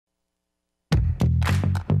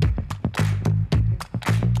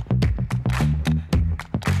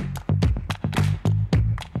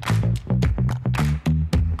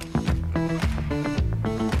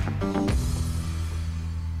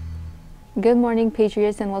Good morning,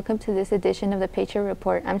 Patriots, and welcome to this edition of the Patriot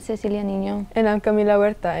Report. I'm Cecilia Niño. And I'm Camila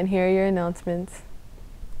Huerta, and here are your announcements.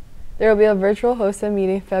 There will be a virtual HOSA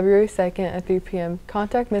meeting February 2nd at 3 p.m.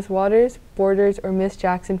 Contact Ms. Waters, Borders, or Ms.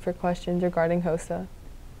 Jackson for questions regarding HOSA.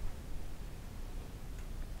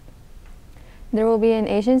 There will be an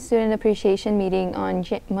Asian Student Appreciation meeting on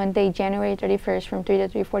Monday, January 31st from 3 to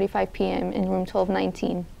 3:45 p.m. in room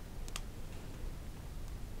 1219.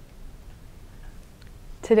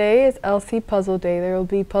 Today is LC Puzzle Day. There will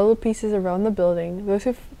be puzzle pieces around the building. Those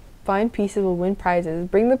who find pieces will win prizes.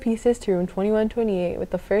 Bring the pieces to room 2128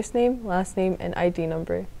 with the first name, last name, and ID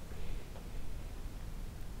number.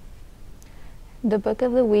 The book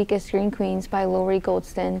of the week is Green Queens by Lori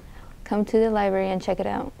Goldston. Come to the library and check it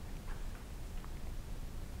out.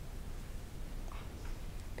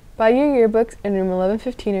 Buy your yearbooks in room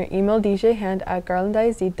 1115 or email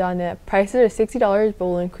djhand@garlandiz.net. Prices are $60 but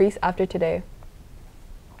will increase after today.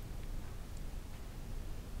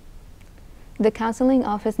 The counseling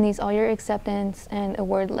office needs all your acceptance and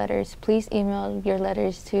award letters. Please email your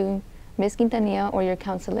letters to Ms. Quintanilla or your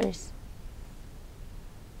counselors.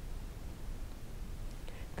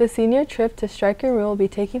 The senior trip to Stryker Room will be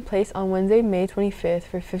taking place on Wednesday, May 25th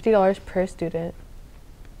for $50 per student.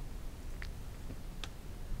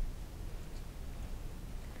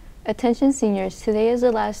 Attention seniors, today is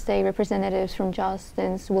the last day representatives from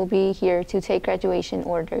Jostens will be here to take graduation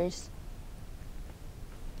orders.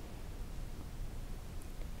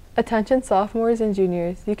 Attention sophomores and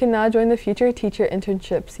juniors, you can now join the Future Teacher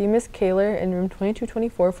Internship. See Ms. Kaler in room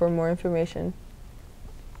 2224 for more information.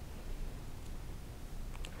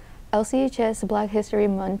 LCHS Black History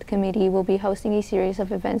Month Committee will be hosting a series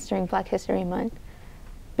of events during Black History Month,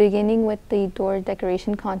 beginning with the door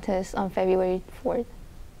decoration contest on February 4th.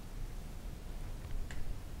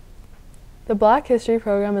 The Black History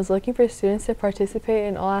program is looking for students to participate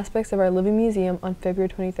in all aspects of our living museum on February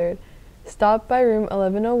 23rd. Stop by room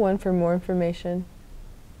 1101 for more information.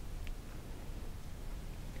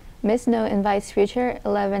 Ms. No invites future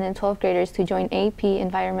 11 and 12 graders to join AP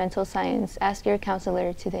Environmental Science. Ask your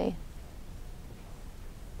counselor today.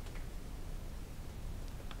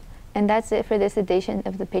 And that's it for this edition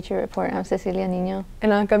of the Patriot Report. I'm Cecilia Niño.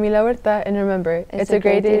 And I'm Camila Huerta, and remember, it's a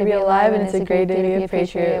great day to be alive and it's a great day to be a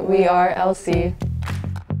Patriot. We are LC.